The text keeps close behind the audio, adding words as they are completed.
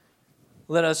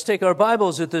Let us take our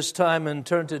Bibles at this time and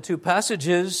turn to two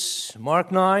passages.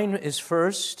 Mark 9 is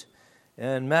first,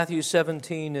 and Matthew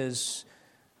 17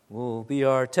 will be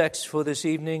our text for this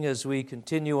evening as we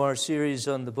continue our series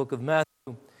on the book of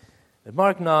Matthew. At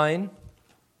Mark 9,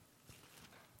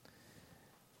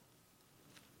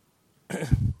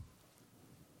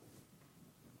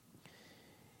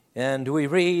 and we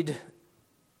read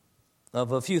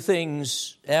of a few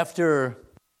things after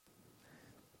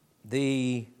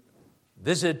the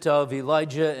visit of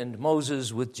Elijah and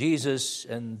Moses with Jesus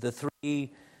and the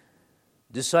three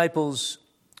disciples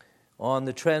on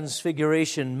the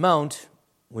Transfiguration Mount.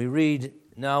 We read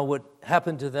now what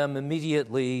happened to them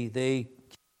immediately. They came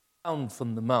down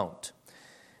from the mount.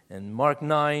 And Mark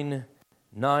 9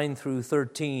 through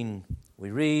 13,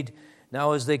 we read,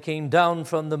 "Now as they came down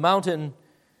from the mountain,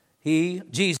 he,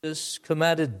 Jesus,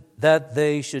 commanded that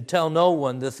they should tell no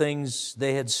one the things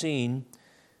they had seen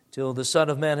till the Son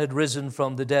of Man had risen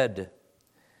from the dead.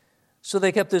 So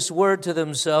they kept this word to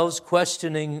themselves,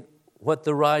 questioning what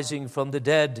the rising from the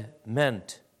dead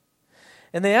meant.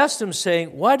 And they asked him,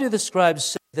 saying, 'Why do the scribes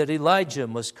say that Elijah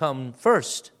must come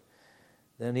first?'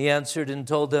 Then he answered and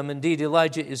told them, 'Indeed,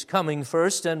 Elijah is coming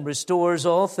first and restores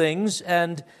all things.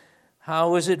 And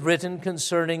how is it written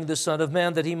concerning the Son of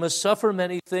Man that he must suffer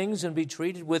many things and be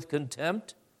treated with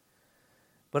contempt?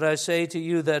 But I say to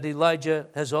you that Elijah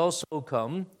has also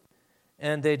come,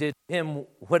 and they did him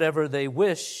whatever they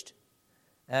wished,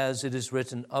 as it is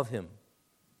written of him.'"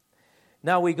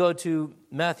 Now we go to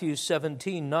Matthew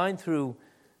 17, 9 through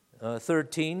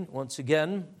 13, once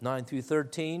again, 9 through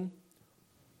 13.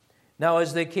 "Now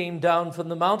as they came down from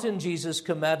the mountain, Jesus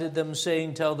commanded them,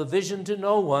 saying, 'Tell the vision to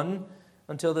no one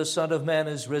until the Son of Man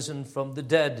is risen from the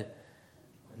dead.'"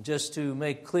 And just to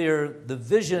make clear, the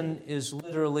vision is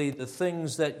literally the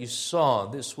things that you saw.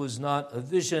 This was not a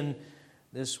vision.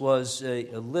 This was a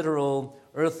literal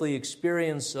earthly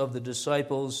experience of the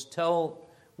disciples. "Tell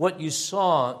what you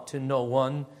saw to no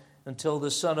one until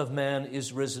the Son of Man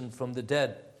is risen from the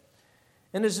dead."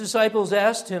 And his disciples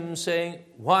asked him, saying,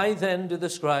 "Why then do the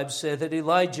scribes say that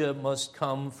Elijah must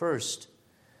come first?"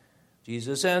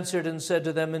 Jesus answered and said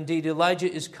to them, "Indeed,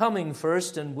 Elijah is coming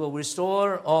first and will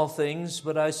restore all things.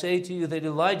 But I say to you that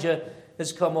Elijah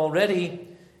has come already,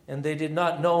 and they did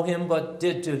not know him, but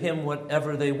did to him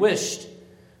whatever they wished.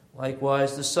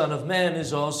 Likewise, the Son of Man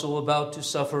is also about to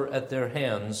suffer at their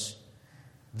hands."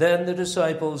 Then the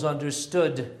disciples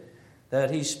understood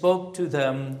that he spoke to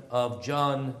them of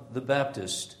John the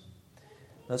Baptist.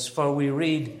 Thus far we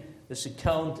read this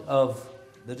account of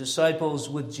the disciples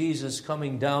with Jesus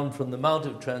coming down from the Mount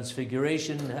of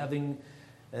Transfiguration, having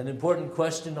an important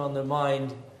question on their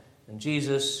mind, and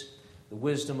Jesus, the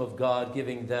wisdom of God,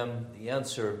 giving them the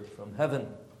answer from heaven.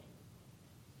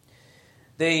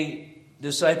 The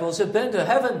disciples have been to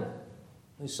heaven.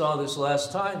 We saw this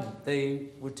last time. They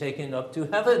were taken up to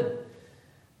heaven.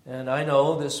 And I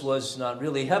know this was not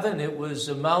really heaven. It was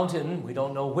a mountain. We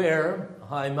don't know where, a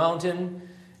high mountain.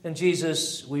 And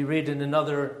Jesus, we read in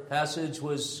another passage,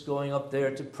 was going up there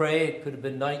to pray. It could have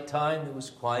been nighttime. It was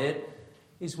quiet.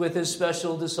 He's with his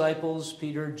special disciples,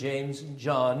 Peter, James, and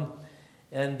John.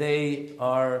 And they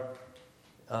are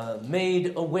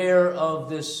made aware of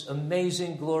this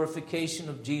amazing glorification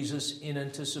of Jesus in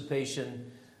anticipation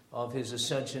of his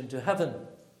ascension to heaven.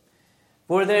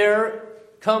 For there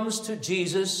comes to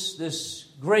Jesus this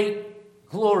great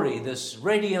glory, this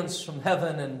radiance from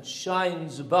heaven, and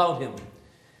shines about him.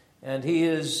 And he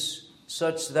is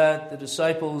such that the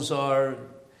disciples are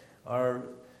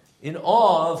in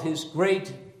awe of his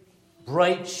great,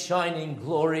 bright, shining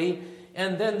glory.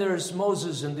 And then there's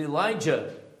Moses and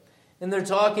Elijah. And they're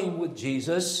talking with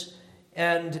Jesus.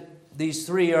 And these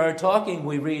three are talking,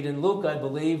 we read in Luke, I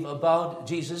believe, about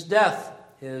Jesus' death,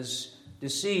 his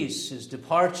decease, his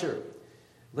departure,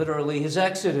 literally his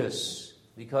exodus.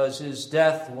 Because his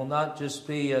death will not just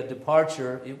be a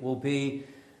departure, it will be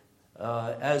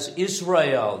as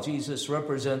Israel. Jesus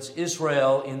represents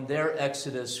Israel in their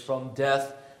exodus from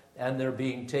death, and they're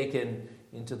being taken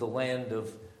into the land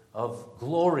of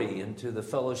glory, into the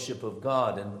fellowship of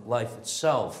God and life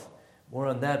itself. More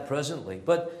on that presently.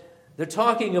 But they're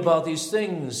talking about these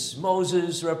things.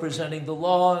 Moses representing the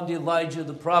law, and Elijah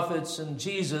the prophets, and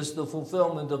Jesus the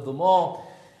fulfillment of them all.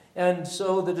 And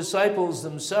so the disciples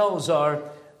themselves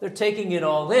they're taking it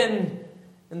all in.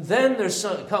 And then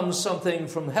comes something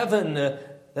from heaven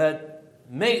that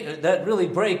really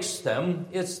breaks them.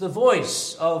 It's the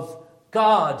voice of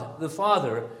God the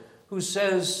Father, who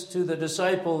says to the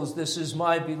disciples, "This is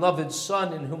my beloved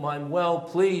Son, in whom I'm well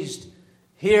pleased.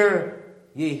 Hear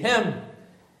ye him."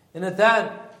 And at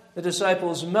that the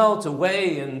disciples melt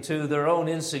away into their own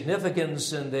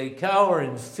insignificance and they cower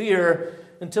in fear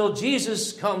until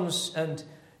Jesus comes, and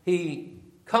he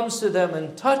comes to them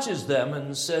and touches them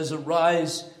and says,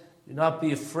 "Arise, do not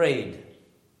be afraid."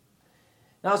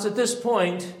 Now it's at this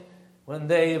point, when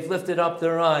they have lifted up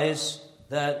their eyes,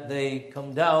 that they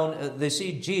come down, they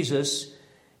see Jesus,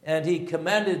 and he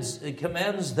commands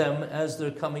them as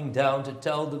they're coming down to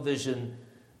tell the vision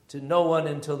to no one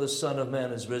until the Son of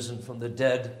Man is risen from the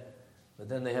dead. But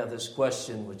then they have this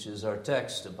question, which is our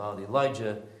text, about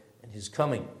Elijah and his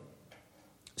coming.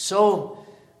 So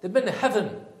they've been to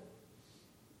heaven.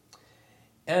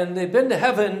 And they've been to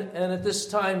heaven, and at this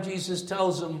time Jesus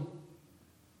tells them,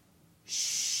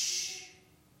 "Shh,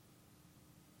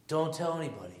 don't tell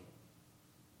anybody.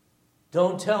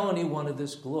 Don't tell anyone of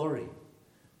this glory."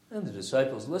 And the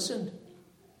disciples listened.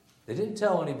 They didn't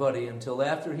tell anybody until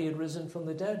after he had risen from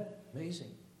the dead.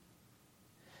 Amazing.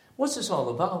 What's this all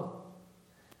about?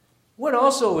 What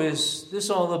also is this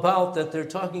all about that they're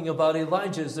talking about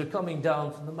Elijah as they're coming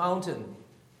down from the mountain?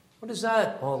 What is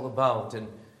that all about? And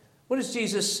what is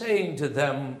Jesus saying to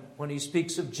them when he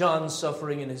speaks of John's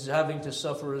suffering and his having to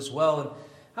suffer as well? And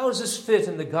how does this fit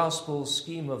in the gospel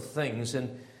scheme of things?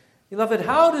 And beloved,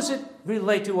 how does it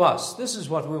relate to us? This is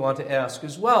what we want to ask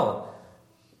as well.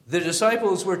 The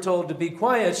disciples were told to be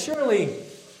quiet. Surely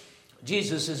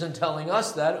Jesus isn't telling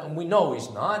us that, and we know he's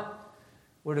not.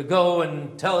 We're to go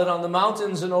and tell it on the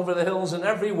mountains and over the hills and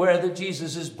everywhere that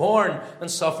Jesus is born and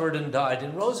suffered and died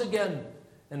and rose again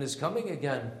and is coming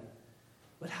again.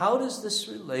 But how does this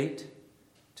relate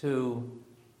to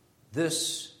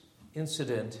this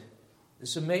incident,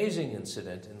 this amazing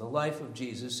incident in the life of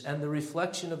Jesus and the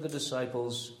reflection of the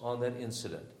disciples on that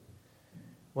incident?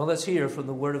 Well, let's hear from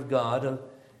the Word of God.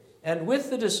 And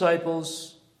with the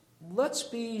disciples, let's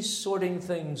be sorting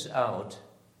things out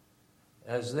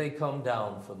as they come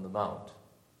down from the mount.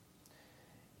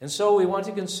 And so we want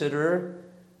to consider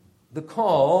the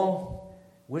call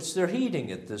which they're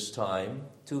heeding at this time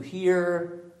to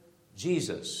hear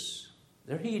Jesus.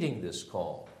 They're heeding this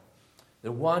call.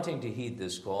 They're wanting to heed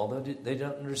this call. They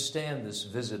don't understand this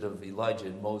visit of Elijah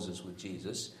and Moses with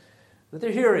Jesus, but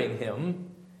they're hearing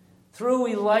him through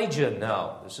Elijah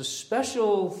now. There's a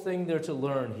special thing there to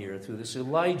learn here through this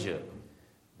Elijah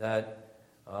that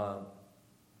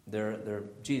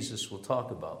Jesus will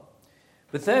talk about.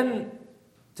 But then,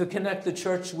 to connect the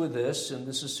church with this, and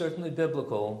this is certainly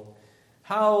biblical,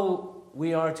 how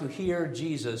we are to hear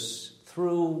Jesus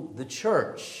through the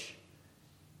church.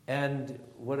 And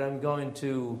what I'm going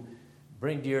to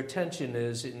bring to your attention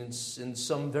is, in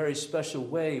some very special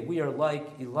way, we are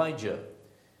like Elijah.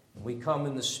 We come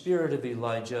in the spirit of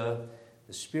Elijah,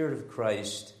 the spirit of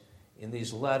Christ, in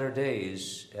these latter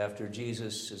days after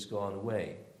Jesus has gone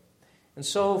away. And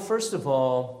so, first of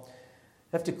all,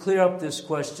 I have to clear up this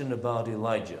question about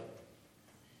Elijah.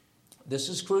 This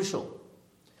is crucial.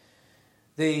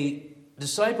 The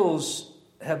disciples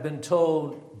have been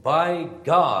told by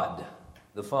God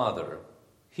the Father,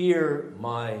 "Hear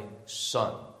my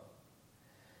Son."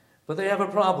 But they have a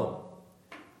problem.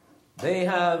 They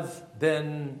have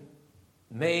been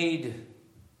made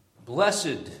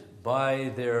blessed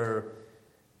by their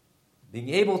being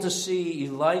able to see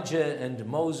Elijah and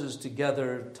Moses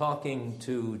together talking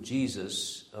to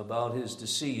Jesus about his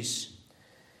decease.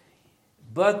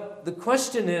 But the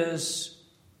question is,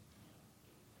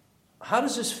 how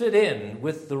does this fit in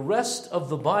with the rest of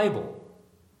the Bible?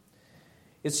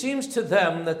 It seems to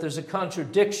them that there's a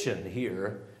contradiction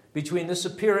here between this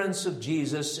appearance of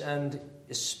Jesus and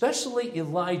especially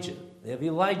Elijah. They have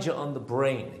Elijah on the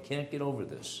brain. They can't get over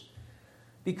this.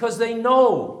 Because they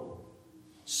know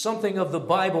something of the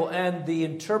Bible and the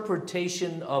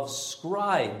interpretation of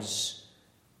scribes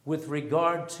with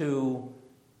regard to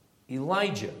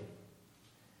Elijah.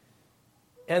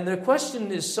 And their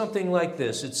question is something like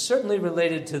this. It's certainly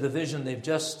related to the vision they've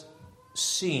just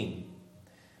seen.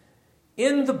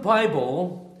 In the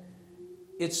Bible,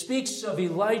 it speaks of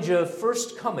Elijah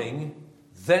first coming,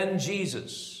 then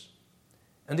Jesus.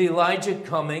 And Elijah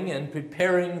coming and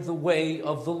preparing the way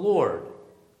of the Lord,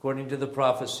 according to the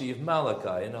prophecy of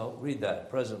Malachi, and I'll read that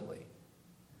presently.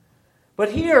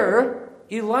 But here,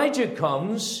 Elijah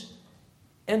comes,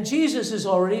 and Jesus has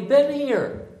already been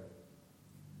here.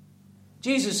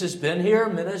 Jesus has been here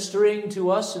ministering to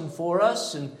us and for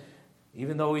us, and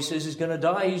even though he says he's going to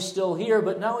die, he's still here.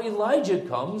 But now Elijah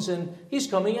comes, and he's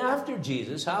coming after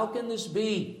Jesus. How can this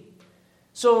be?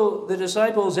 So the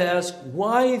disciples ask,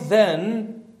 why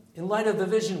then, in light of the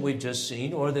vision we've just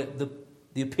seen, or the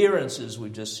appearances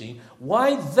we've just seen,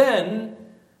 why then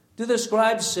do the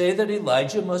scribes say that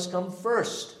Elijah must come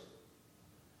first?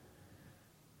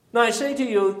 Now, I say to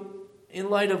you, in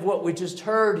light of what we just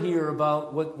heard here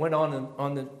about what went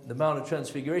on the Mount of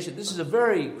Transfiguration, this is a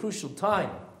very crucial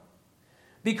time.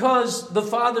 Because the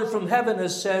Father from heaven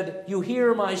has said, "You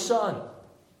hear my Son.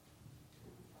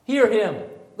 Hear him.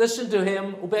 Listen to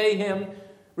him. Obey him.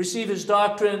 Receive his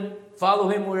doctrine. Follow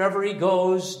him wherever he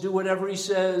goes. Do whatever he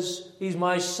says. He's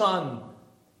my Son.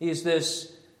 He is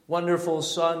this wonderful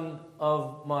Son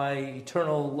of my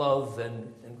eternal love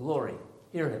and glory.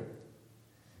 Hear him."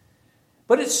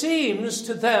 But it seems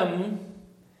to them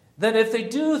that if they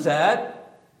do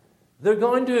that, they're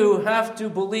going to have to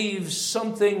believe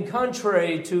something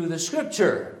contrary to the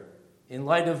Scripture. In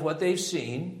light of what they've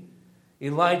seen,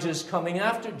 Elijah's coming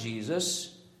after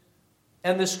Jesus,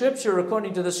 and the Scripture,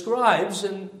 according to the scribes,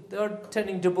 and they're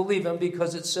tending to believe him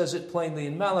because it says it plainly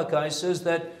in Malachi, says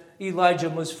that Elijah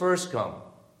must first come.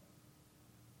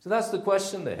 So that's the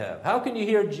question they have. How can you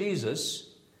hear Jesus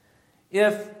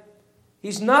if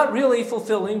he's not really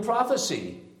fulfilling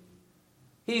prophecy?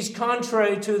 He's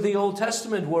contrary to the Old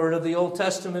Testament word of the Old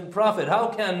Testament prophet. How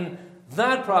can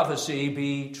that prophecy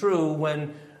be true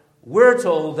when we're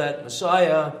told that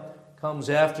Messiah comes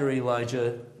after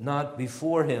Elijah, not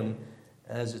before him,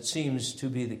 as it seems to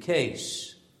be the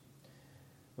case?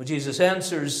 Well, Jesus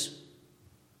answers,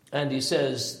 and he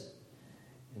says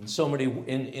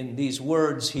in these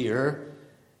words here,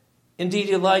 "Indeed,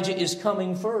 Elijah is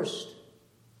coming first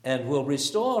and will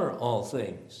restore all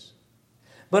things.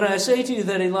 But I say to you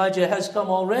that Elijah has come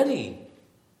already,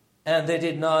 and they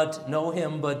did not know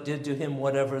him, but did to him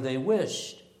whatever they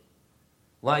wished.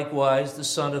 Likewise, the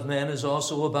Son of Man is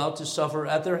also about to suffer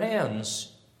at their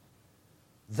hands."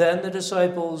 Then the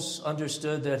disciples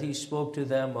understood that he spoke to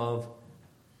them of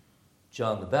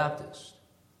John the Baptist.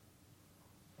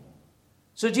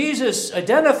 So Jesus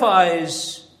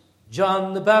identifies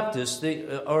John the Baptist,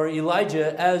 or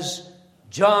Elijah, as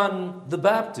John the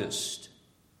Baptist,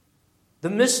 the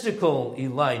mystical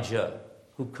Elijah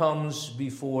who comes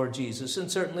before Jesus. And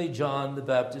certainly John the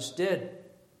Baptist did.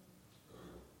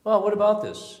 Well, what about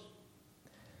this?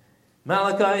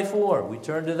 Malachi 4, we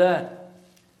turn to that.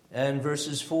 And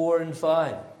verses 4 and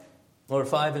 5, or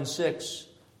 5 and 6.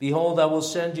 "Behold, I will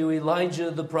send you Elijah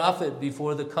the prophet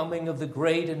before the coming of the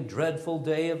great and dreadful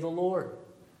day of the Lord.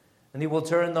 And he will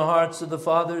turn the hearts of the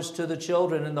fathers to the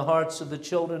children, and the hearts of the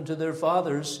children to their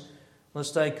fathers,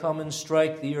 lest I come and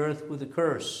strike the earth with a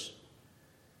curse."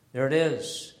 There it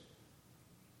is.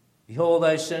 "Behold,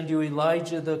 I send you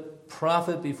Elijah the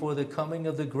prophet before the coming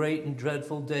of the great and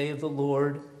dreadful day of the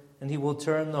Lord, and he will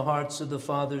turn the hearts of the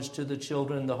fathers to the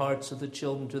children, the hearts of the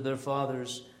children to their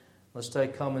fathers, lest I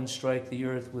come and strike the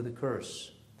earth with a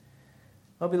curse."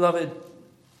 Well, beloved,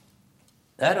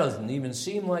 that doesn't even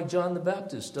seem like John the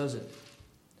Baptist, does it?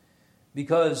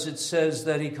 Because it says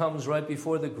that he comes right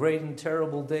before the great and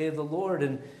terrible day of the Lord,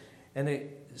 and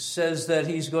it says that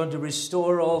he's going to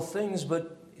restore all things.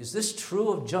 But is this true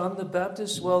of John the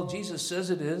Baptist? Well, Jesus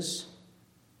says it is.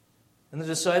 And the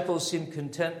disciples seem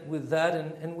content with that,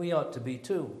 and we ought to be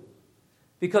too.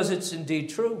 Because it's indeed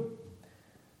true.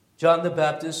 John the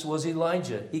Baptist was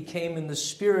Elijah. He came in the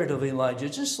spirit of Elijah,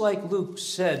 just like Luke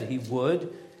said he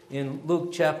would. In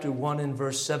Luke chapter 1 and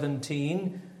verse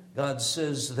 17, God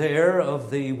says there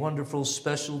of the wonderful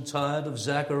special child of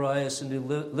Zacharias and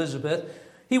Elizabeth,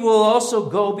 "He will also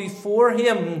go before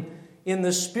him in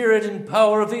the spirit and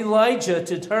power of Elijah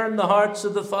to turn the hearts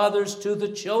of the fathers to the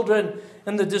children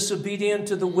and the disobedient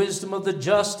to the wisdom of the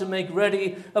just, to make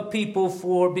ready a people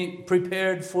be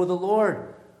prepared for the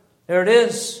Lord." There it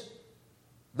is.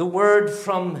 The word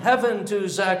from heaven to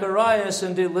Zacharias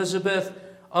and Elizabeth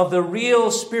of the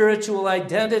real spiritual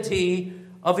identity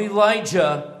of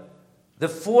Elijah, the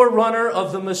forerunner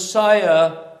of the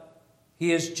Messiah.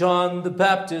 He is John the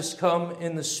Baptist, come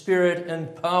in the spirit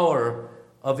and power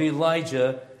of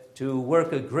Elijah to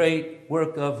work a great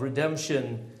work of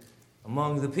redemption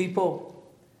among the people.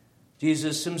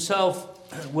 Jesus himself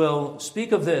will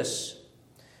speak of this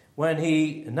when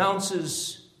he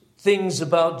announces things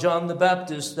about John the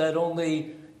Baptist that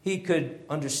only he could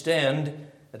understand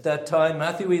at that time.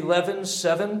 Matthew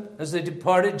 11:7, "As they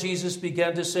departed, Jesus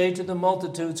began to say to the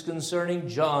multitudes concerning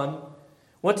John,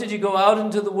 'What did you go out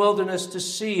into the wilderness to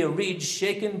see? A reed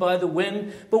shaken by the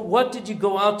wind? But what did you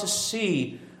go out to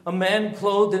see? A man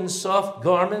clothed in soft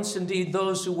garments? Indeed,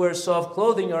 those who wear soft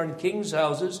clothing are in kings'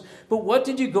 houses. But what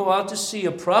did you go out to see?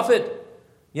 A prophet?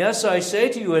 Yes, I say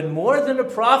to you, and more than a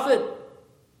prophet.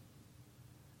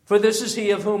 For this is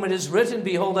he of whom it is written,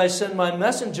 Behold, I send my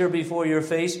messenger before your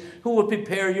face, who will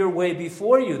prepare your way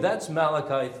before you.'" That's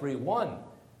Malachi 3:1.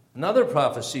 Another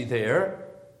prophecy there.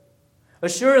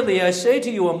 Assuredly, I say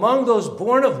to you, among those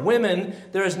born of women,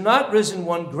 there has not risen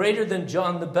one greater than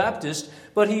John the Baptist,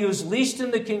 but he who is least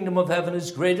in the kingdom of heaven is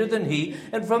greater than he.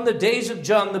 And from the days of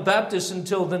John the Baptist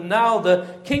until now, the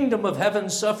kingdom of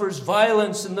heaven suffers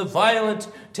violence, and the violent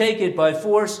take it by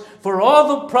force. For all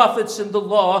the prophets in the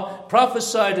law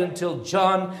prophesied until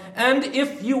John. And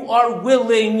if you are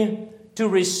willing to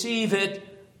receive it,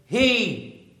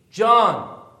 he,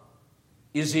 John,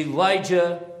 is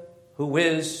Elijah who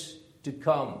is to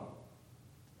come.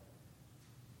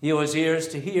 He who has ears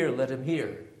to hear, let him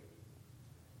hear.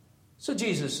 So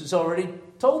Jesus has already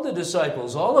told the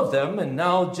disciples, all of them, and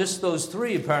now just those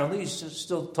three apparently, he's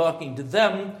still talking to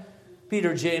them,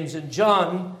 Peter, James, and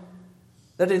John,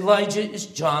 that Elijah is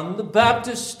John the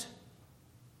Baptist.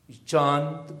 He's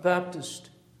John the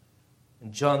Baptist.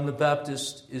 And John the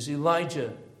Baptist is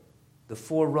Elijah, the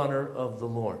forerunner of the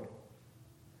Lord.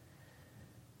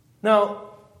 Now,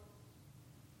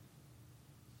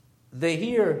 they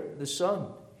hear the Son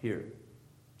here,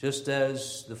 just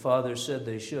as the Father said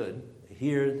they should. They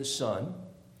hear the Son.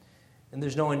 And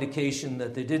there's no indication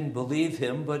that they didn't believe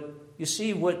him, but you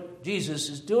see what Jesus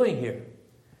is doing here.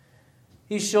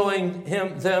 He's showing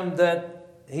them that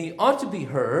he ought to be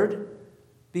heard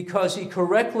because he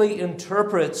correctly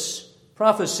interprets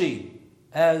prophecy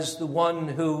as the one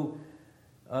who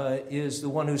is the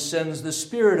one who sends the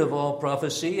spirit of all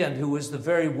prophecy and who is the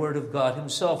very word of God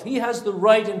himself. He has the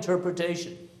right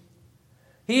interpretation.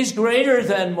 He's greater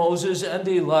than Moses and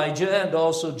Elijah and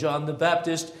also John the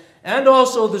Baptist and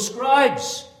also the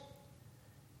scribes.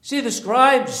 See, the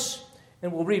scribes,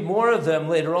 and we'll read more of them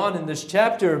later on in this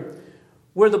chapter,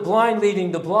 were the blind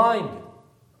leading the blind.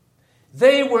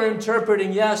 They were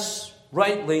interpreting, yes,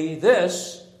 rightly,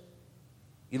 this,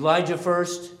 Elijah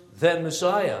first, then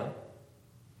Messiah,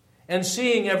 and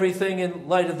seeing everything in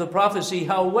light of the prophecy,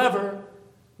 however,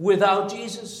 without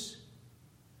Jesus.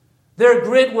 Their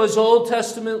grid was Old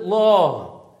Testament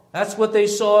law. That's what they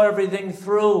saw everything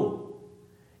through.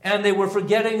 And they were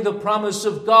forgetting the promise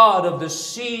of God, of the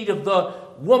seed of the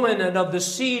woman and of the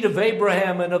seed of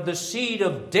Abraham and of the seed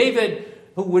of David,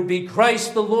 who would be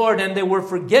Christ the Lord. And they were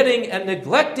forgetting and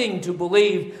neglecting to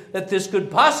believe that this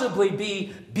could possibly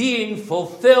be being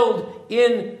fulfilled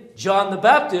in John the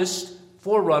Baptist,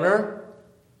 forerunner,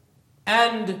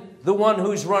 and the one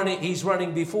he's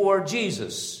running before,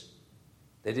 Jesus.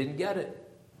 They didn't get it.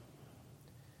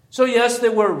 So yes, they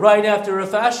were right after a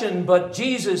fashion, but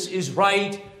Jesus is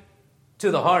right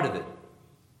to the heart of it.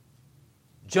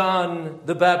 John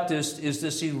the Baptist is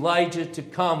this Elijah to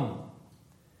come.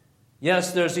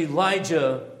 Yes, there's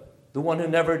Elijah, the one who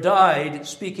never died,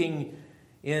 speaking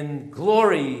in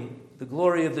glory, the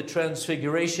glory of the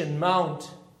Transfiguration Mount,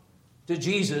 to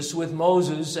Jesus with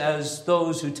Moses as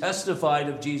those who testified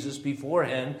of Jesus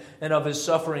beforehand and of his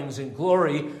sufferings and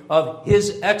glory, of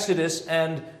his exodus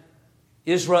and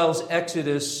Israel's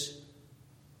exodus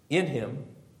in him.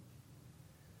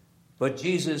 But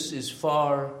Jesus is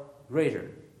far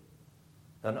greater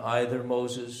than either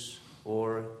Moses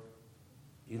or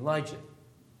Elijah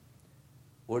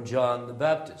or John the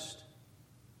Baptist.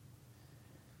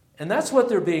 And that's what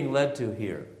they're being led to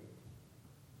here.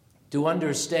 To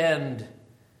understand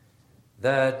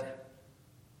that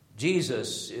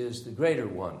Jesus is the greater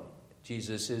one.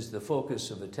 Jesus is the focus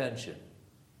of attention.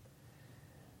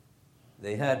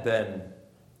 They had been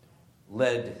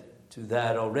led to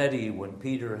that already when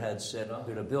Peter had said, I'm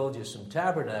going to build you some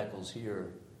tabernacles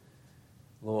here,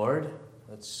 Lord.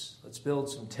 Let's build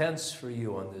some tents for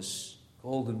you on this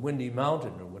cold and windy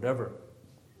mountain or whatever.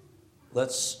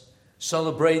 Let's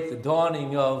celebrate the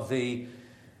dawning of the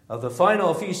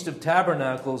final Feast of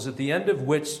Tabernacles, at the end of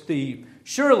which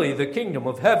surely the kingdom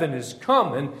of heaven is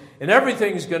come, and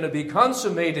everything's going to be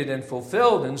consummated and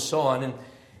fulfilled and so on. And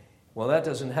well, that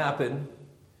doesn't happen.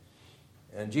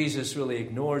 And Jesus really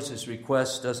ignores his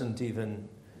request, doesn't even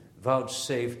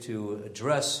vouchsafe to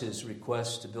address his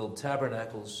request to build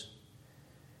tabernacles.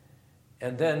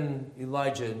 And then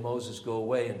Elijah and Moses go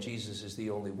away, and Jesus is the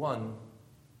only one.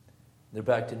 They're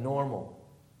back to normal.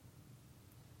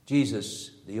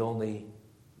 Jesus, the only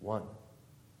one.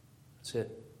 That's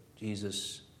it.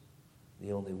 Jesus,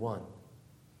 the only one.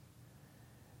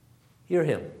 Hear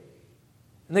him.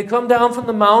 And they come down from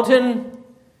the mountain,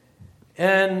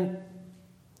 and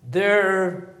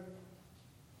they're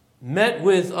met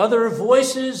with other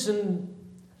voices and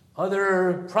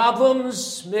other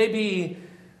problems. Maybe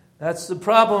that's the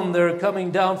problem. They're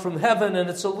coming down from heaven, and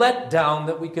it's a letdown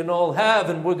that we can all have.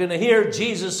 And we're going to hear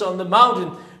Jesus on the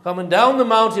mountain, coming down the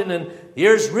mountain, and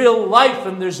here's real life,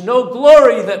 and there's no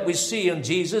glory that we see in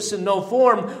Jesus, and no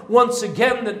form, once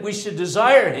again, that we should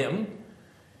desire him.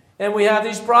 And we have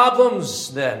these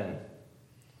problems then.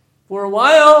 For a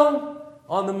while,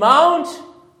 on the mount,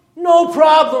 no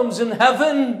problems in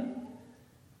heaven.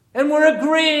 And we're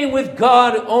agreeing with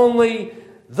God only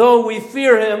though we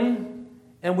fear him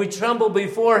and we tremble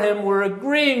before him. We're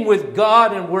agreeing with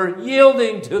God and we're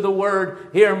yielding to the word,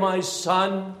 "Hear my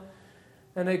son."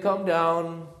 And they come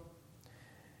down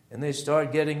and they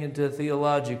start getting into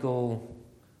theological,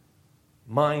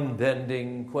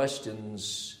 mind-bending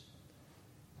questions.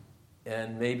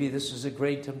 And maybe this is a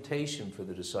great temptation for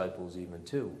the disciples even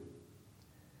too.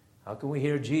 How can we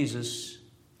hear Jesus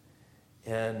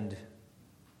and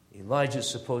Elijah's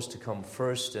supposed to come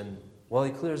first? And, well, he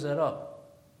clears that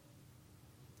up.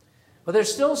 But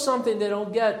there's still something they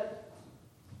don't get,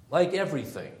 like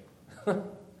everything.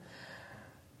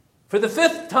 For the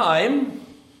fifth time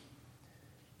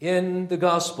in the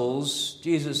Gospels,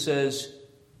 Jesus says,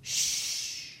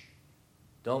 "Shh,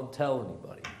 don't tell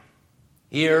anybody.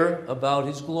 Hear about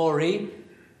his glory,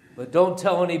 but don't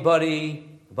tell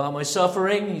anybody about my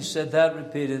suffering." He said that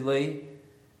repeatedly.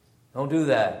 Don't do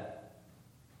that.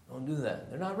 Don't do that.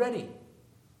 They're not ready.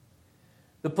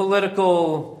 The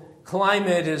political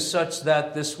climate is such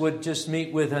that this would just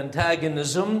meet with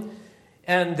antagonism,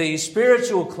 and the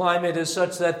spiritual climate is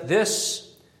such that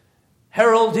this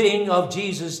heralding of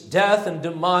Jesus' death and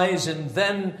demise and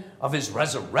then of his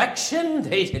resurrection,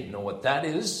 they didn't know what that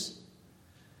is.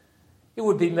 It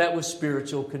would be met with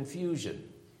spiritual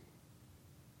confusion.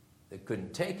 They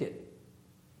couldn't take it.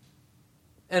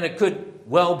 And it could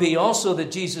well be also that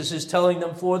Jesus is telling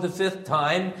them for the fifth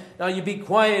time, now you be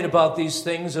quiet about these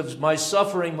things of my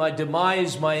suffering, my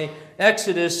demise, my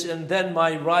exodus, and then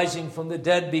my rising from the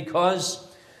dead, because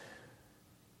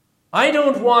I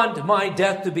don't want my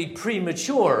death to be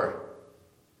premature.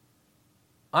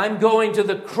 I'm going to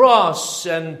the cross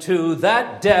and to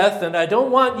that death, and I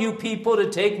don't want you people to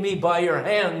take me by your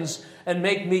hands and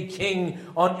make me king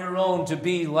on your own to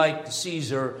be like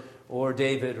Caesar or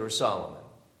David or Solomon.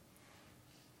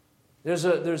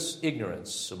 There's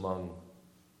ignorance among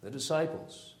the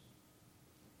disciples.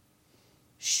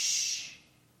 Shh,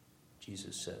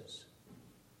 Jesus says.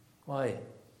 Quiet.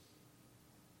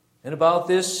 And about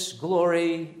this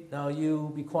glory, now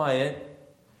you be quiet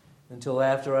until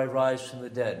after I rise from the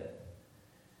dead.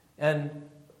 And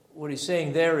what he's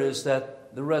saying there is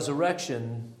that the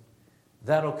resurrection,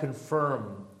 that'll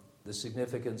confirm the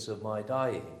significance of my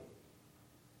dying.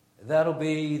 That'll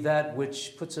be that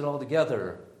which puts it all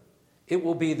together. It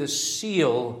will be the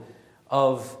seal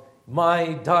of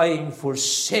my dying for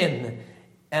sin,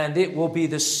 and it will be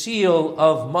the seal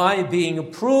of my being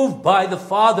approved by the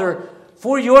Father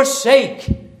for your sake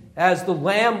as the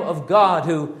Lamb of God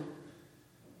who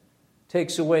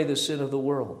takes away the sin of the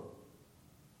world.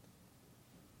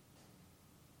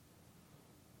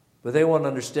 But they won't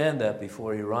understand that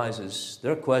before he rises.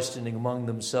 They're questioning among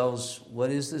themselves, what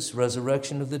is this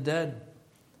resurrection of the dead?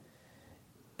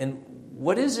 And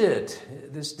what is it,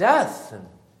 this death? And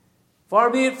far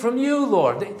be it from you,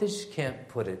 Lord. They just can't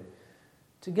put it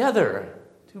together.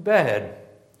 Too bad.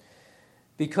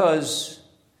 Because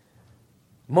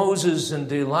Moses and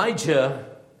Elijah,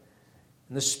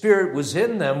 and the Spirit was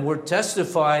in them, were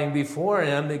testifying before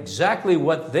him exactly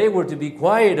what they were to be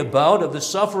quiet about, of the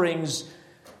sufferings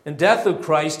and death of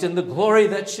Christ and the glory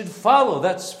that should follow.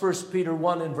 That's 1 Peter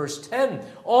 1 and verse 10.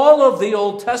 All of the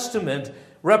Old Testament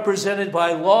represented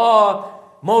by law,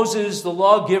 Moses, the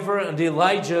lawgiver, and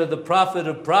Elijah, the prophet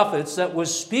of prophets, that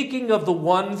was speaking of the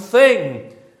one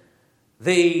thing,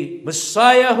 the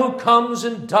Messiah who comes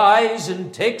and dies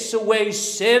and takes away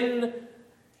sin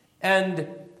and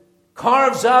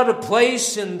carves out a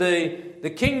place in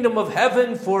the kingdom of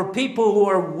heaven for people who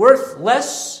are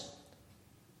worthless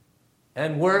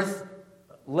and worth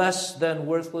less than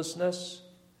worthlessness,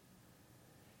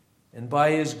 and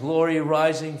by his glory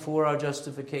rising for our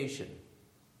justification.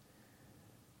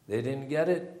 They didn't get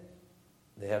it.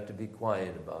 They have to be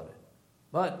quiet about it.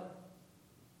 But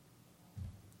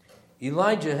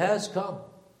Elijah has come.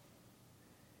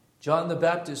 John the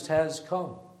Baptist has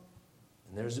come.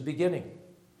 And there's a beginning.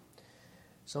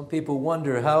 Some people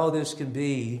wonder how this can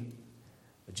be.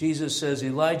 Jesus says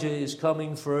Elijah is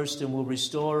coming first and will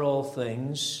restore all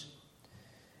things.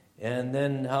 And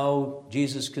then how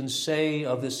Jesus can say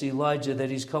of this Elijah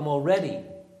that he's come already.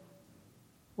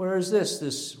 Where is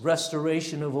this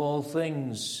restoration of all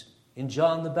things in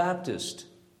John the Baptist?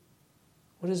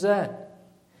 What is that?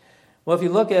 Well, if you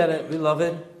look at it,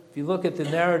 beloved, if you look at the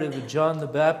narrative of John the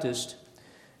Baptist,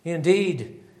 he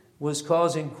indeed was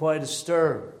causing quite a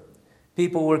stir.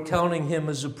 People were counting him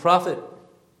as a prophet.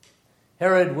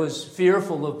 Herod was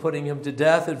fearful of putting him to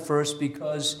death at first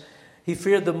because he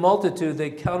feared the multitude.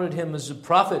 They counted him as a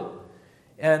prophet.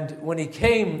 And when he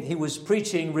came, he was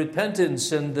preaching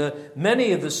repentance, and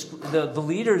many of the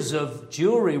leaders of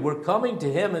Jewry were coming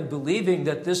to him and believing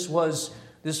that this was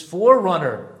this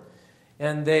forerunner.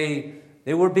 And they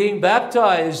were being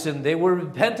baptized, and they were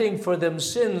repenting for them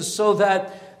sins, so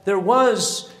that there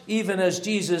was, even as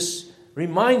Jesus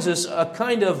reminds us, a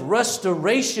kind of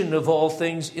restoration of all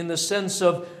things, in the sense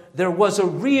of there was a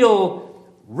real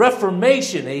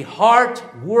reformation, a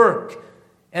heart work,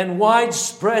 and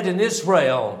widespread in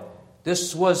Israel.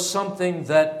 This was something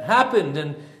that happened.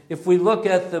 And if we look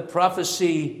at the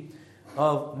prophecy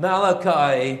of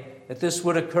Malachi, that this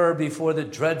would occur before the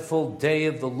dreadful day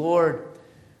of the Lord,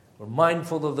 we're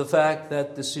mindful of the fact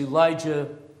that this Elijah,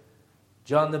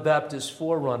 John the Baptist's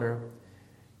forerunner,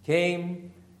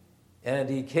 came, and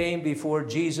he came before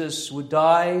Jesus would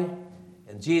die,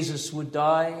 and Jesus would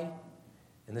die,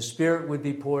 and the Spirit would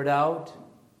be poured out.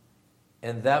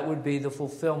 And that would be the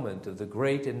fulfillment of the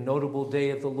great and notable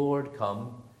day of the Lord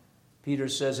come, Peter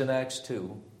says in Acts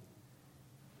 2,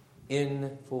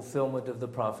 in fulfillment of the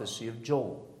prophecy of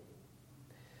Joel.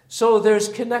 So there's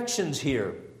connections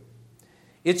here.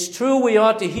 It's true we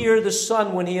ought to hear the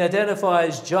Son when he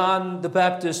identifies John the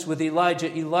Baptist with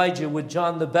Elijah, Elijah with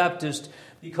John the Baptist,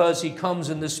 because he comes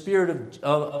in the spirit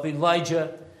of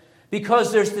Elijah,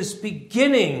 because there's this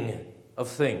beginning of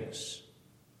things.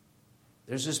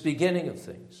 There's this beginning of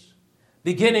things,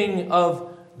 beginning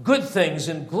of good things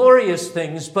and glorious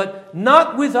things, but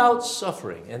not without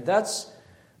suffering. And that's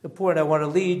the point I want to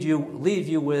leave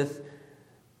you with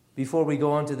before we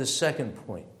go on to the second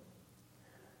point.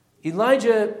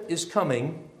 Elijah is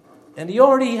coming, and he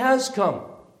already has come.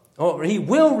 Or he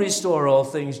will restore all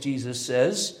things, Jesus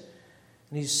says.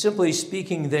 And he's simply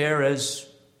speaking there as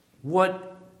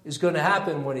what is going to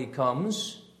happen when he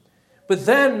comes. But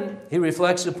then he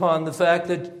reflects upon the fact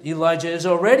that Elijah has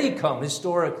already come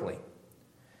historically.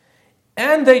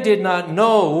 And they did not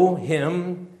know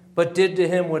him, but did to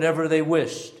him whatever they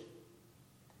wished.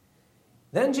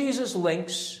 Then Jesus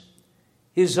links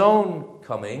his own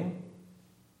coming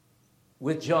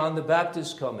with John the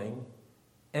Baptist's coming,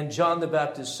 and John the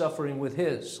Baptist suffering with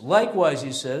his. Likewise,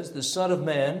 he says, the Son of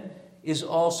Man is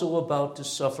also about to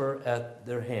suffer at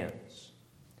their hands.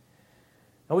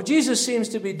 Now, what Jesus seems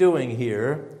to be doing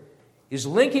here is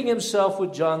linking himself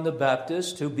with John the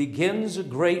Baptist, who begins a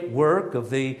great work of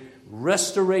the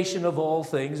restoration of all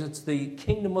things. It's the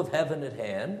kingdom of heaven at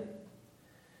hand.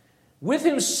 With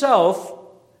himself,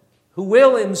 who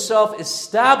will himself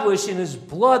establish in his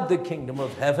blood the kingdom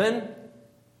of heaven,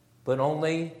 but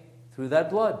only through that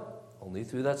blood, only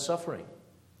through that suffering.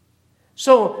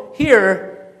 So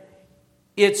here,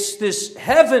 it's this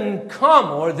heaven come,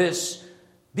 or this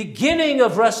beginning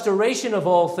of restoration of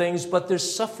all things, but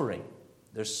there's suffering.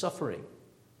 There's suffering.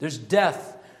 There's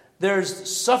death.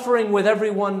 There's suffering with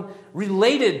everyone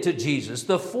related to Jesus,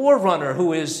 the forerunner who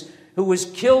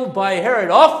was killed by Herod,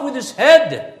 off with his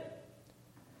head.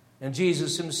 And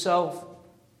Jesus himself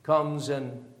comes,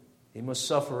 and he must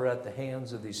suffer at the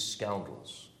hands of these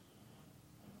scoundrels.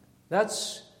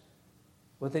 That's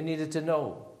what they needed to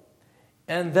know.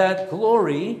 And that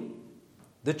glory,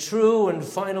 the true and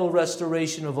final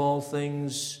restoration of all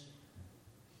things,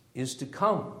 is to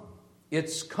come.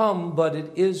 It's come, but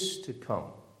it is to come.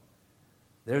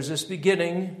 There's this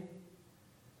beginning,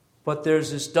 but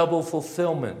there's this double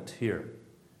fulfillment here.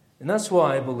 And that's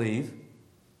why I believe,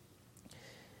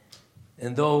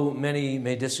 and though many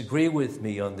may disagree with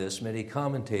me on this, many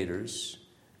commentators,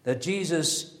 that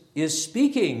Jesus is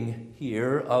speaking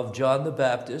here of John the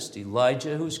Baptist,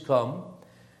 Elijah who's come,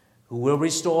 who will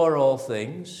restore all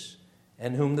things,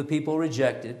 and whom the people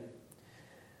rejected.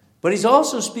 But he's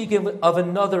also speaking of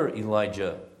another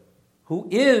Elijah, who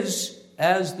is,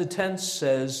 as the tense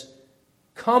says,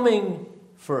 coming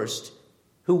first,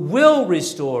 who will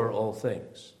restore all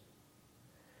things.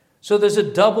 So there's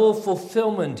a double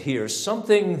fulfillment here,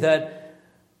 something that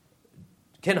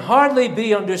can hardly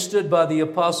be understood by the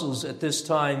apostles at this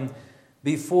time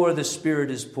before the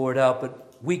Spirit is poured out,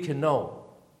 but we can know.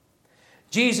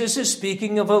 Jesus is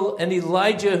speaking of an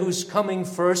Elijah who's coming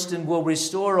first and will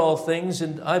restore all things,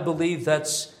 and I believe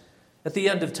that's at the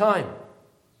end of time.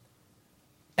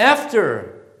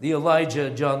 After the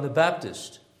Elijah, John the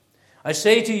Baptist. I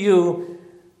say to you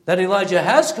that Elijah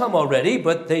has come already,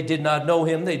 but they did not know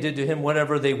him. They did to him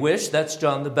whatever they wished. That's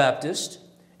John the Baptist,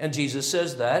 and Jesus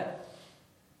says that.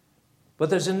 But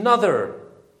there's another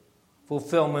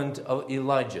fulfillment of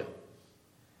Elijah.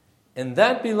 And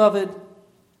that, beloved,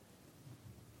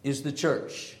 is the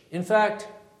church. In fact,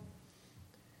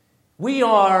 we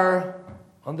are,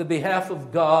 on the behalf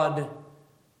of God,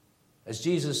 as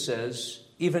Jesus says,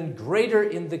 even greater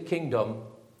in the kingdom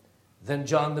than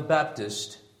John the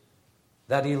Baptist,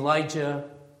 that Elijah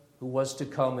who was to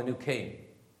come and who came.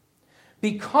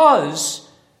 Because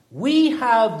we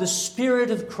have the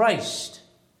Spirit of Christ,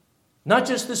 not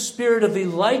just the spirit of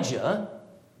Elijah,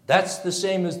 that's the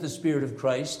same as the Spirit of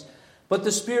Christ, but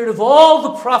the spirit of all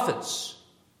the prophets,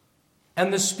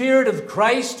 and the Spirit of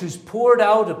Christ who's poured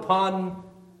out upon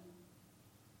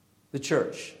the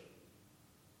church.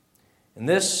 And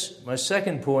this, my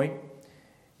second point,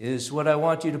 is what I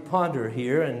want you to ponder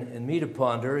here and me to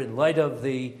ponder in light of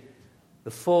the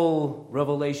full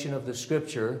revelation of the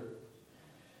Scripture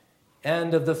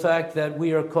and of the fact that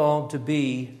we are called to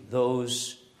be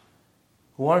those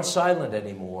who aren't silent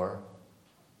anymore.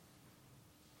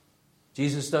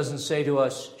 Jesus doesn't say to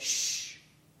us, shh.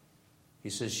 He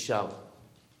says, shout.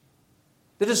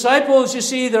 The disciples, you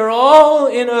see, they're all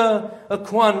in a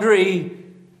quandary.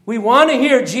 We want to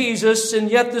hear Jesus, and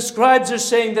yet the scribes are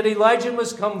saying that Elijah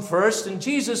must come first, and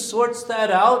Jesus sorts that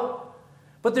out.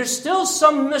 But there's still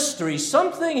some mystery,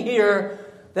 something here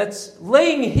that's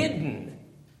laying hidden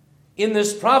in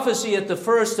this prophecy at the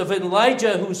first of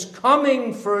Elijah, who's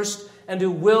coming first and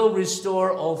who will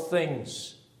restore all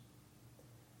things.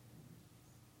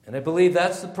 And I believe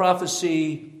that's the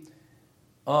prophecy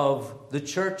of the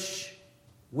church,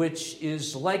 which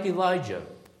is like Elijah,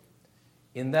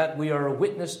 in that we are a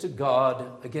witness to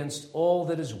God against all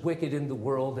that is wicked in the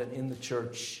world and in the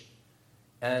church,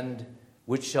 and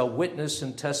which shall witness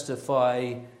and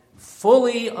testify,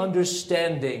 fully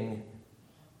understanding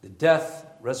the death,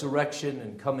 resurrection,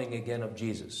 and coming again of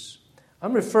Jesus.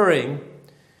 I'm referring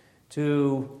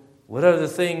to what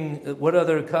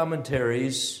other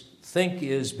commentaries think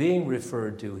is being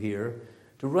referred to here,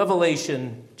 to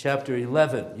Revelation chapter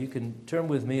 11. You can turn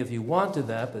with me if you want to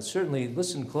that, but certainly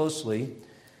listen closely.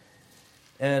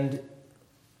 And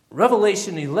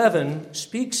Revelation 11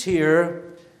 speaks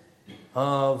here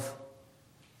of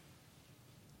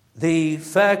the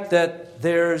fact that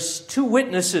there's two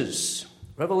witnesses.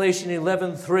 Revelation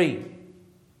 11:3.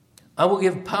 I will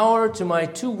give power to my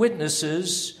two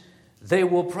witnesses, they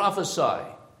will prophesy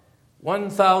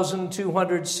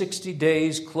 1,260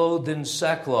 days clothed in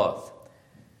sackcloth.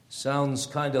 Sounds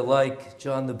kind of like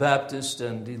John the Baptist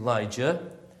and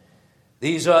Elijah.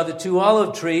 These are the two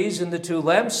olive trees and the two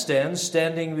lampstands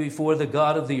standing before the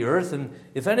God of the earth. And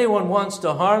if anyone wants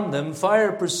to harm them,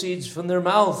 fire proceeds from their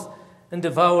mouth and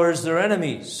devours their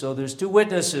enemies. So there's two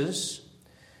witnesses,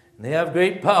 and they have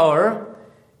great power,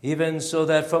 even so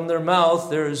that from their mouth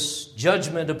there's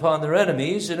judgment upon their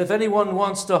enemies. And if anyone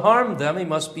wants to harm them, he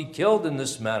must be killed in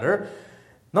this manner.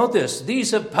 Note this,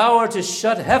 these have power to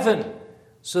shut heaven,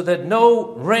 so that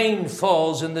no rain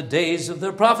falls in the days of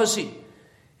their prophecy.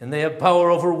 And they have power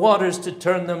over waters to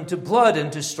turn them to blood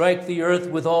and to strike the earth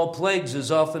with all plagues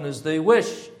as often as they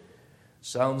wish.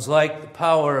 Sounds like the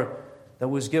power that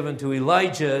was given to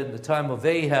Elijah in the time of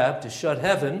Ahab to shut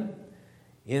heaven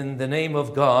in the name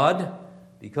of God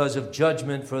because of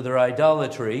judgment for their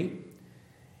idolatry.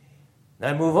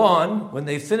 Now move on. When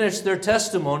they finish their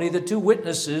testimony, the two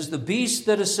witnesses, the beast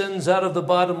that ascends out of the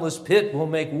bottomless pit, will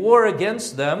make war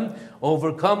against them,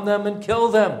 overcome them, and kill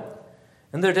them.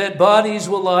 And their dead bodies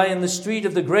will lie in the street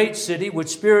of the great city, which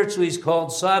spiritually is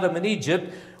called Sodom and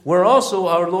Egypt, where also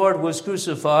our Lord was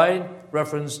crucified,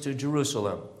 reference to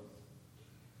Jerusalem.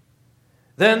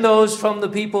 Then those from the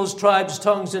peoples, tribes,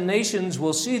 tongues, and nations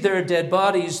will see their dead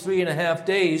bodies 3.5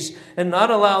 days, and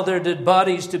not allow their dead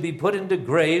bodies to be put into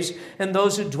graves. And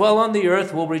those who dwell on the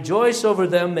earth will rejoice over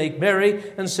them, make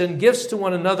merry, and send gifts to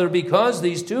one another, because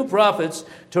these two prophets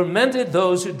tormented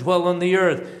those who dwell on the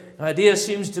earth. The idea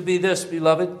seems to be this,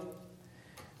 beloved.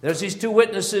 There's these two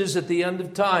witnesses at the end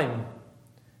of time.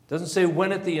 It doesn't say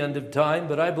when at the end of time,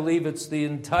 but I believe it's the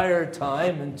entire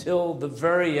time until the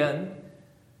very end.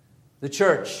 The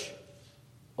church,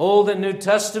 Old and New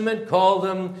Testament, call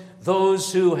them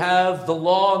those who have the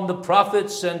law and the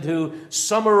prophets and who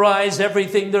summarize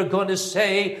everything they're going to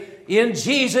say in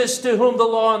Jesus, to whom the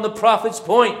law and the prophets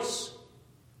points.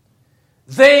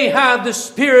 They have the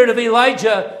spirit of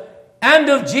Elijah and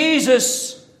of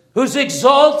Jesus, who's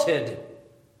exalted.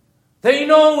 They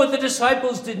know what the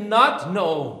disciples did not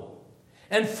know.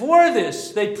 And for this,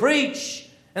 they preach,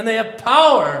 and they have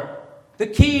power, the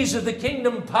keys of the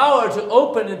kingdom power to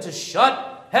open and to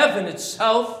shut heaven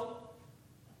itself.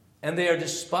 And they are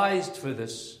despised for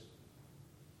this.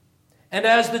 And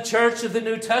as the church of the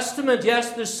New Testament,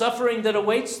 yes, there's suffering that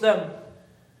awaits them,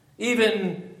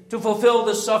 even to fulfill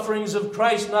the sufferings of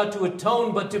Christ, not to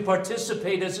atone, but to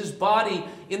participate as his body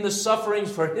in the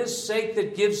sufferings for his sake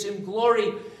that gives him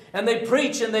glory. And they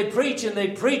preach and they preach and they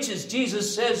preach, as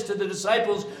Jesus says to the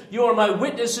disciples, you are my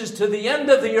witnesses to the end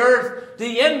of the earth,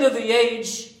 the end of the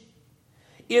age.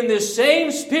 in the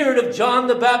same spirit of John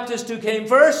the Baptist who came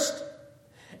first,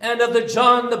 and of the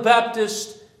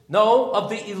of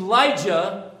the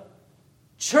Elijah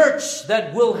church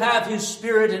that will have his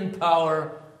spirit and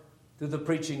power through the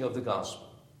preaching of the gospel.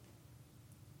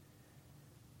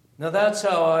 Now that's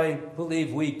how I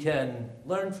believe we can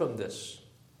learn from this.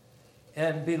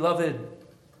 And beloved,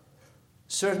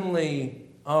 certainly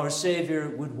our Savior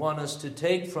would want us to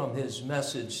take from his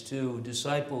message to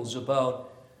disciples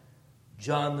about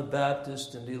John the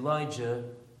Baptist and Elijah.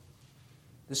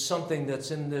 There's something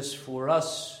that's in this for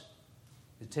us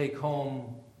to take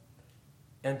home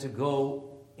and to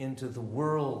go into the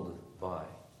world by.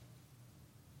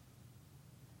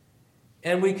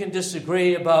 And we can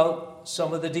disagree about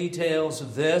some of the details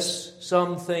of this.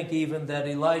 Some think even that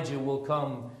Elijah will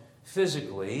come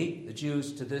physically. The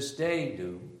Jews to this day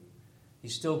do.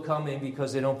 He's still coming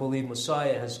because they don't believe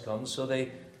Messiah has come, so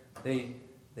they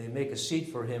make a seat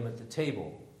for him at the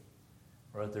table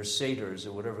or at their seders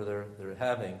or whatever they're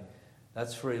having.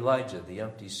 That's for Elijah, the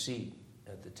empty seat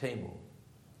at the table,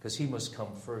 because he must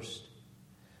come first.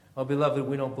 Oh, beloved,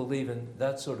 we don't believe in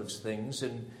that sort of things,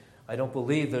 and I don't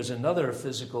believe there's another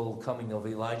physical coming of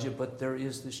Elijah, but there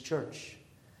is this church.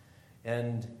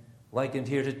 And likened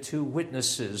here to two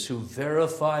witnesses who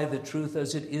verify the truth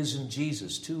as it is in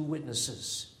Jesus. Two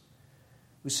witnesses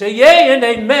who say yea and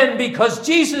amen because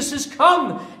Jesus has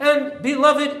come. And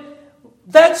beloved,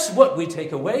 that's what we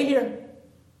take away here.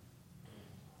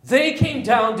 They came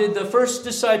down, did the first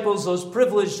disciples, those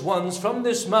privileged ones, from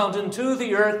this mountain to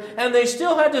the earth, and they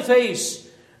still had to face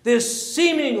this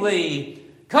seemingly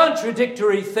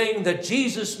contradictory thing that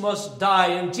Jesus must die.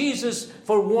 And Jesus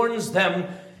forewarns them,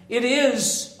 it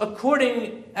is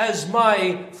according as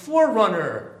my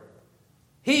forerunner.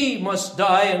 He must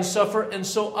die and suffer, and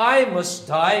so I must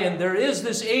die. And there is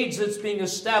this age that's being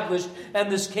established and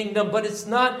this kingdom, but it's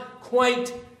not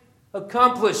quite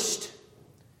accomplished.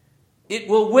 It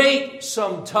will wait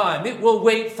some time. It will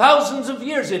wait thousands of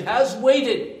years. It has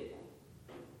waited.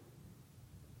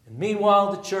 And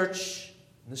meanwhile, the church,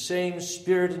 in the same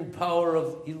spirit and power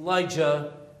of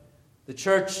Elijah, the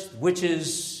church which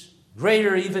is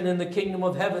greater even in the kingdom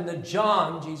of heaven than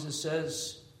John, Jesus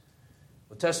says,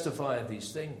 will testify of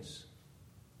these things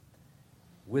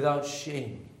without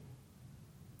shame,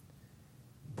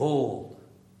 bold.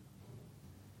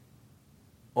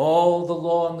 All the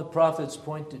law and the prophets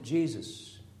point to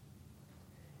Jesus.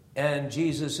 And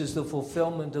Jesus is the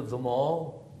fulfillment of them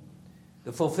all,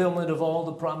 the fulfillment of all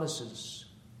the promises.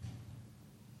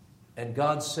 And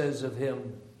God says of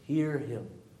him, hear him,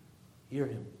 hear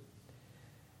him.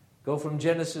 Go from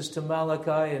Genesis to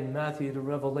Malachi and Matthew to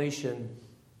Revelation,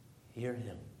 hear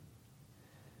him.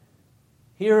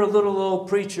 Here a little old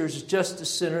preacher is just a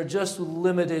sinner, just with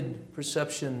limited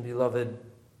perception, beloved.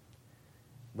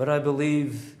 But I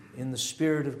believe in the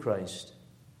Spirit of Christ.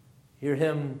 Hear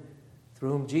him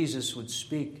through whom Jesus would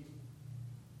speak.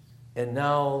 And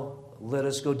now let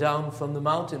us go down from the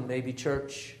mountain, maybe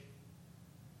church,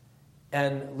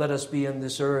 and let us be in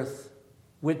this earth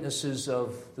witnesses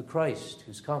of the Christ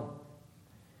who's come,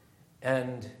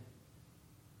 and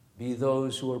be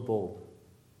those who are bold.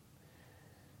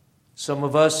 Some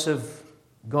of us have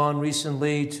gone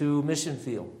recently to mission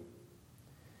field.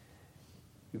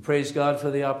 We praise God for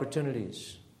the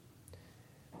opportunities.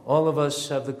 All of us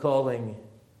have the calling,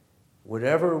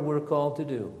 whatever we're called to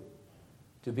do,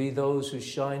 to be those who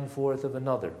shine forth of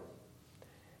another,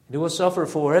 and who will suffer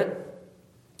for it,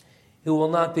 who will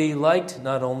not be liked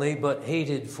not only, but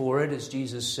hated for it, as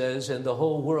Jesus says, and the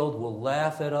whole world will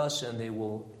laugh at us, and they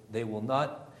will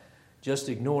not just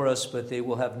ignore us, but they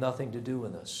will have nothing to do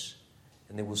with us,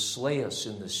 and they will slay us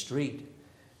in the street.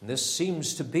 And this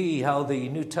seems to be how the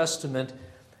New Testament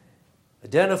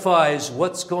identifies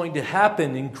what's going to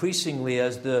happen increasingly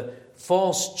as the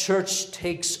false church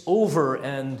takes over,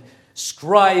 and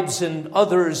scribes and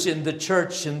others in the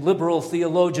church and liberal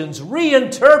theologians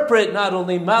reinterpret not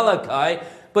only Malachi,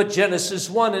 but Genesis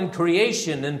 1 and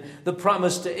creation and the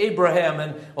promise to Abraham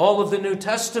and all of the New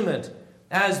Testament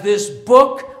as this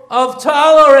book of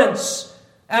tolerance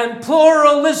and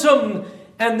pluralism,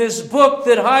 and this book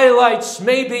that highlights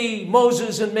maybe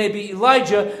Moses and maybe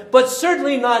Elijah, but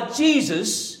certainly not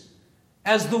Jesus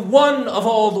as the one of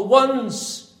all the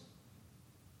ones.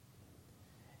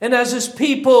 And as his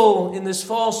people in this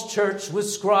false church with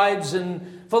scribes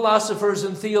and philosophers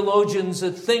and theologians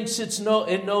that thinks it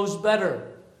knows better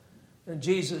than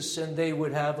Jesus, and they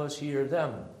would have us hear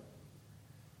them.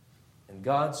 And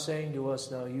God's saying to us,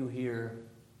 now you hear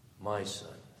my son.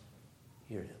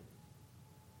 Hear him.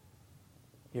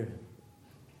 Hear him.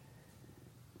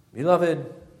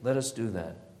 Beloved, let us do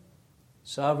that.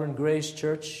 Sovereign Grace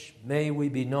Church, may we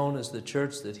be known as the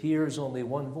church that hears only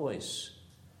one voice,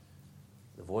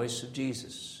 the voice of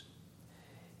Jesus,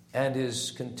 and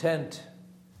is content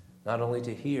not only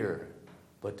to hear,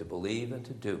 but to believe and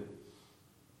to do.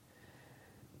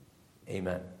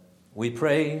 Amen. We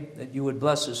pray that you would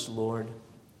bless us, Lord,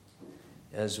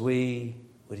 as we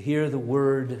would hear the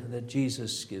word that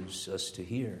Jesus gives us to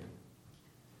hear.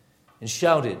 And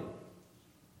shout it.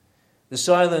 The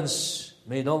silence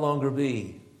may no longer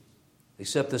be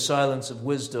except the silence of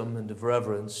wisdom and of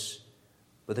reverence,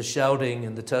 but the shouting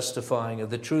and the testifying of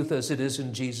the truth as it is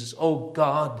in Jesus. Oh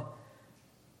God,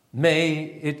 may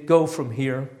it go from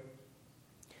here.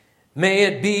 May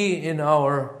it be in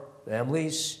our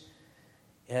families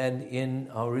and in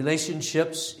our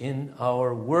relationships, in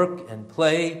our work and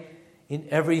play, in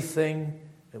everything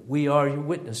that we are your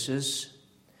witnesses.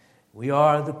 We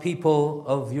are the people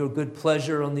of your good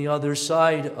pleasure on the other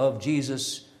side of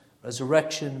Jesus'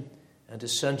 resurrection and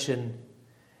ascension,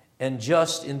 and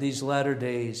just in these latter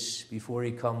days before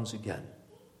he comes again.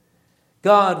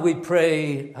 God, we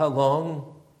pray, how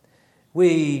long?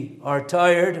 We are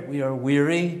tired, we are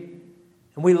weary,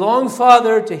 and we long,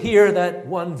 Father, to hear that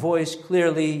one voice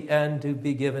clearly and to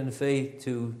be given faith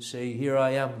to say, here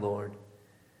I am, Lord.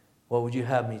 What would you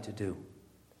have me to do?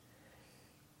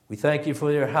 We thank you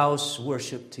for your house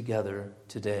worship together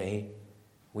today.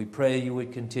 We pray you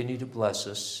would continue to bless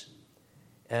us,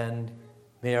 and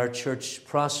may our church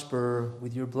prosper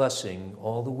with your blessing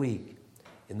all the week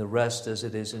in the rest as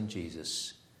it is in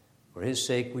Jesus. For his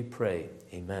sake we pray.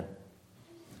 Amen.